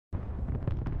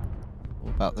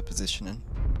about the positioning.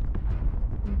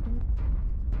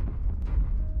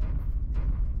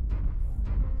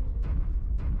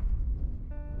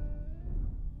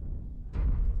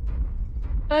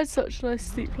 I had such nice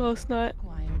sleep last night.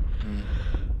 Mm.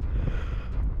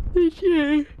 Did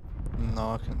you?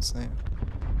 No, I couldn't sleep.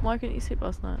 Why couldn't you sleep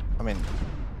last night? I mean,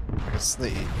 I could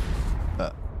sleep,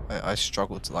 but I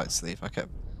struggled to like sleep. I kept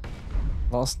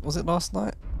was it last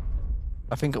night?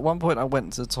 I think at one point I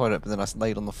went to the toilet, but then I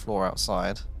laid on the floor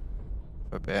outside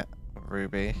for a bit with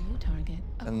Ruby,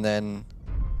 and then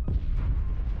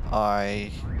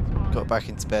I got back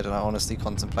into bed and I honestly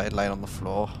contemplated laying on the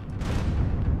floor.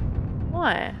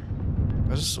 Why?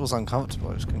 I just was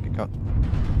uncomfortable. I just couldn't get comfortable.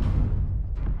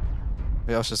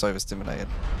 Maybe I was just overstimulated.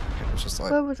 It was just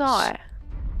like. Where was I?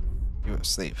 You were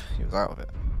asleep. He was out of it.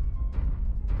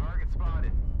 Target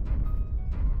spotted.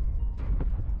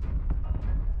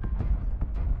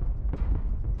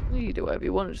 You do whatever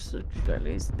you want, just don't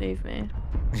leave me.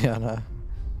 Yeah, I know.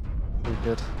 All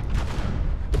good.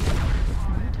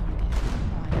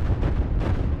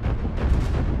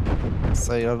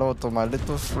 Say hello to my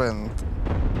little friend.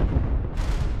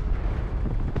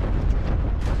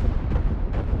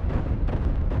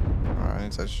 Alright, I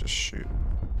need to just shoot.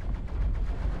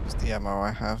 It's the ammo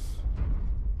I have.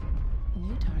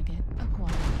 New target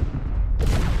acquired.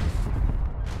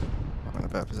 I'm in a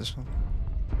better position.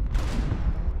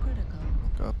 Critical. Oh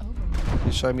god. Override.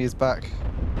 He's showing me his back.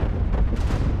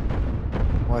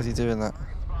 Why is he doing that?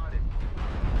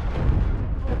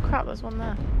 Oh crap, there's one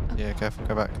there. Yeah, careful,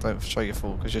 go back. Don't show your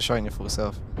full, because you're showing your full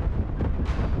self.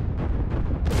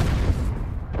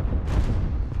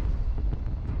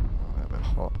 Oh, a bit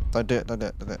hot. Don't do it, don't do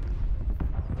it, don't do it.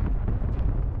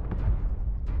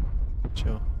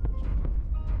 Chill.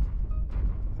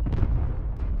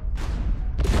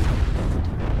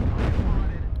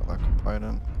 Got that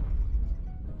component.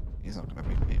 He's not going to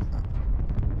repeat that.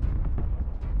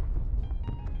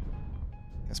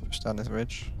 Let's push down this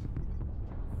ridge.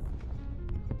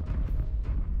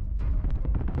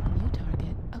 New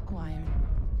target acquired.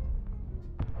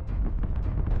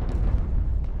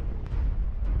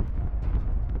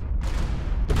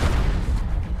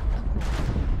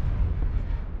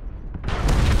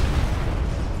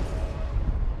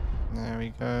 There he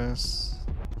goes.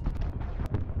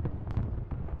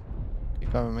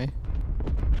 Keep going with me.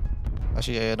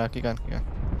 Actually, yeah, no, keep going, keep going.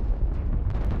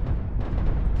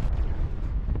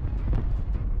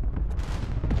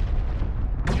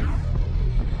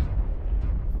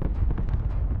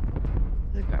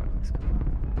 Let's go, let's go.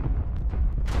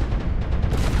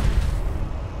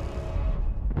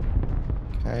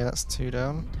 Okay, that's 2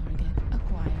 down. Target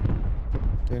acquired.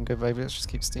 Doing good, baby. Let's just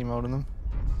keep steamrolling them.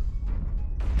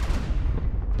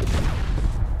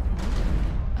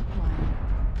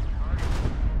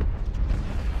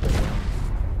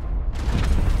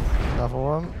 Another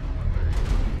one.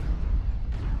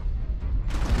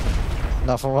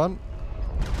 Another one.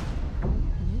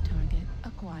 New target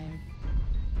acquired.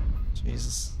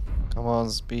 Jesus. Come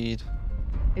on, speed.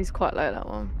 He's quite low, that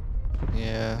one.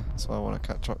 Yeah, that's why I want to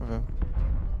catch up with him.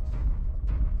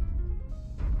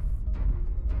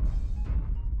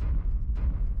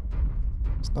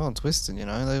 There's no one twisting, you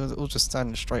know. They were all just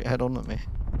standing straight head on at me.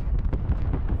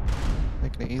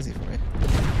 Making it easy for me.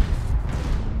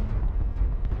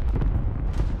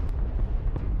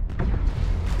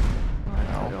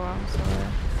 Right, go around, sorry.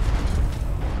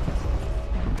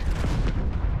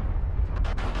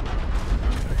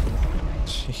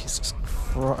 Jesus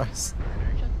Christ.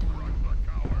 Shut down.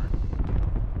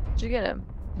 Did you get him?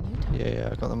 New target. Yeah,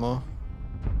 I got them all.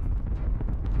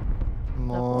 Come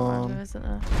There's one around on. him, isn't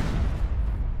there?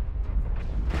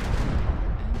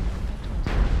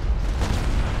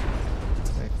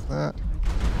 Take that.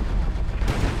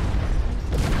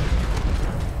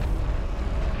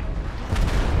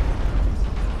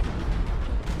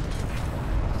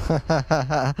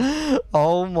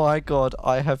 Oh my god,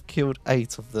 I have killed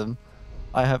 8 of them.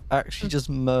 I have actually just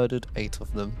murdered 8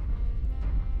 of them.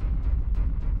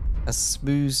 As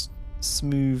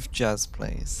smooth jazz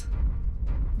plays.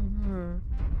 Mm-hmm.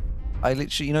 I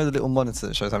literally, you know the little monitor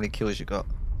that shows how many kills you got?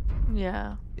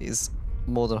 Yeah. It is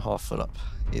more than half full up.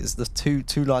 It is the two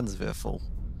lines of it are full.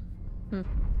 Hmm.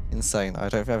 Insane. I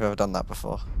don't think I've ever done that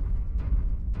before.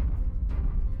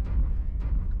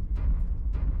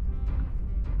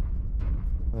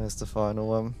 Where's the final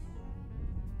one?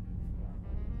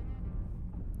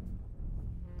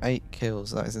 8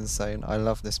 kills. That is insane. I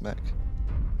love this mech.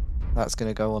 That's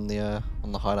gonna go on the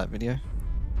highlight video.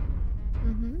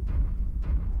 Mm-hmm.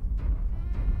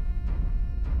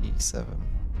 E7.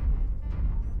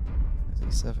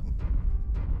 Where's E7?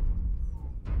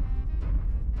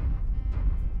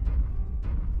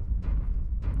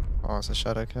 Oh, it's a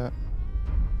shadow cat.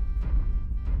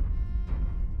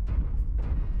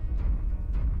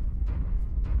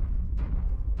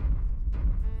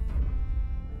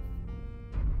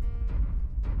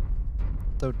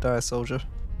 Don't die, soldier.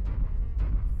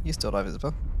 You still alive,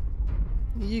 Isabel.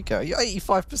 You go. You're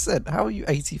 85%. How are you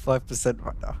 85%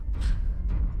 right now?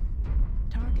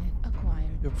 Target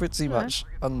acquired. You're pretty Alright. much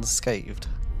unscathed.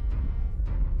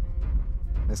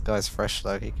 This guy's fresh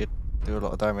though. He could do a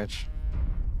lot of damage.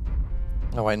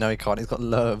 Oh, I know he can't. He's got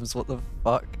lurms. What the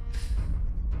fuck?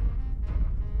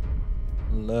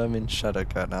 Lurming shadow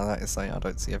cat. Now that is something I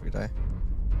don't see every day.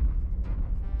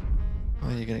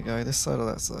 Where are you gonna go? This side or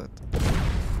that side?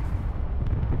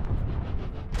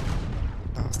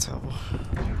 That was terrible.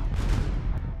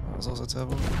 That was also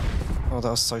terrible. Oh,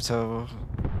 that was so terrible.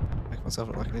 Make myself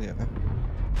look like an idiot now.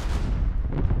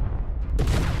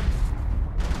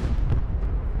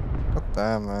 God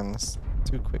damn, man. That's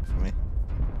too quick for me.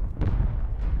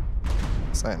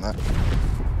 Saying that.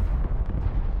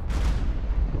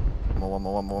 One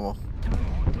more.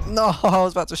 No, I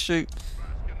was about to shoot.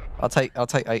 I'll take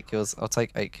 8 kills. I'll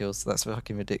take 8 kills. That's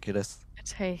fucking ridiculous.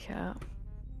 Take out.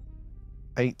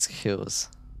 8 kills.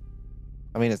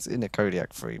 I mean, it's in a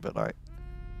Kodiak 3, but like,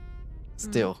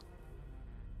 still.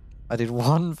 I did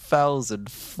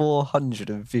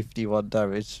 1,451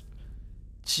 damage.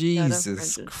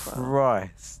 Jesus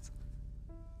Christ.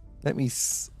 Let me.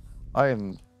 I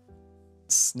am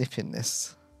snipping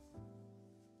this.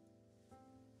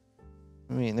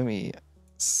 Let me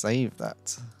save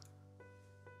that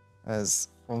as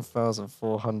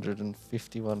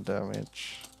 1,451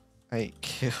 damage. 8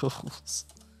 kills.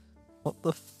 What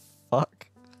the fuck?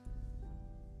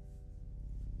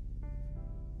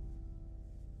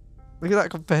 Look at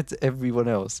that compared to everyone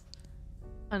else.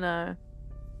 I know.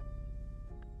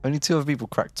 Only 2 other people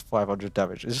cracked 500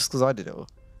 damage. It's just because I did it all.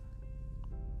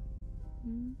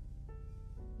 Mm.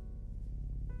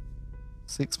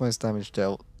 6 most damage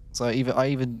dealt. So I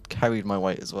even carried my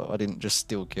weight as well. I didn't just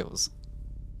steal kills.